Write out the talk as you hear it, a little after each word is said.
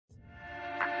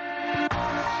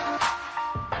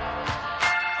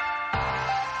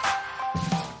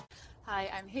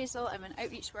Hazel. I'm an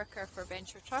outreach worker for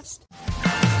Venture Trust.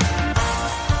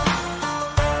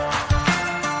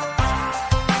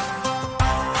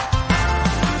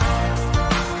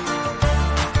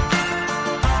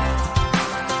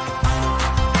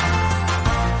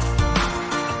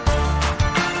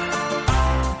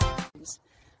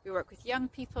 We work with young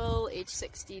people aged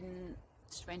 16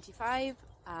 to 25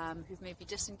 who've maybe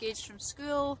disengaged from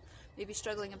school, maybe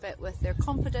struggling a bit with their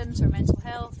confidence or mental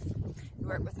health. We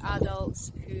work with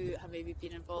adults who have maybe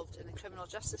been involved in the criminal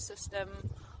justice system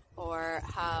or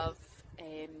have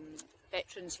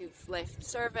veterans who've left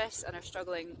service and are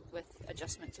struggling with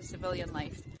adjustment to civilian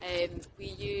life. We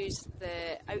use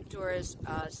the outdoors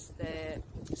as the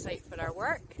site for our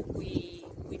work. We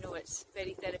know it's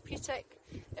very therapeutic.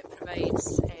 It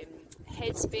provides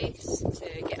headspace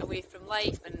to get away from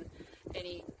life and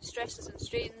any stresses and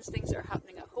strains, things that are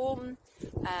happening at home.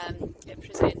 It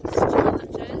presents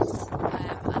challenges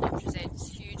and it presents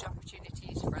huge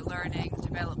opportunities for learning,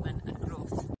 development and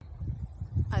growth.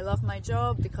 I love my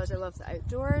job because I love the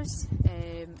outdoors.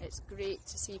 It's great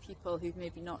to see people who've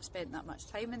maybe not spent that much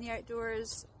time in the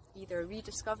outdoors either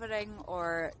rediscovering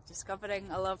or discovering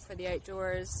a love for the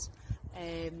outdoors.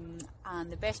 And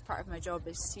the best part of my job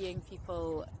is seeing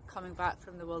people coming back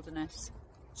from the wilderness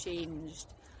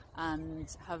changed and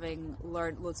having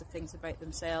learned loads of things about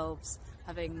themselves,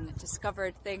 having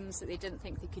discovered things that they didn't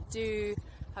think they could do,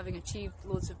 having achieved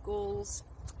loads of goals,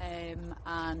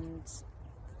 and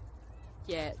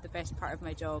yeah, the best part of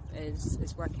my job is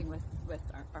working with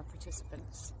our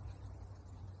participants.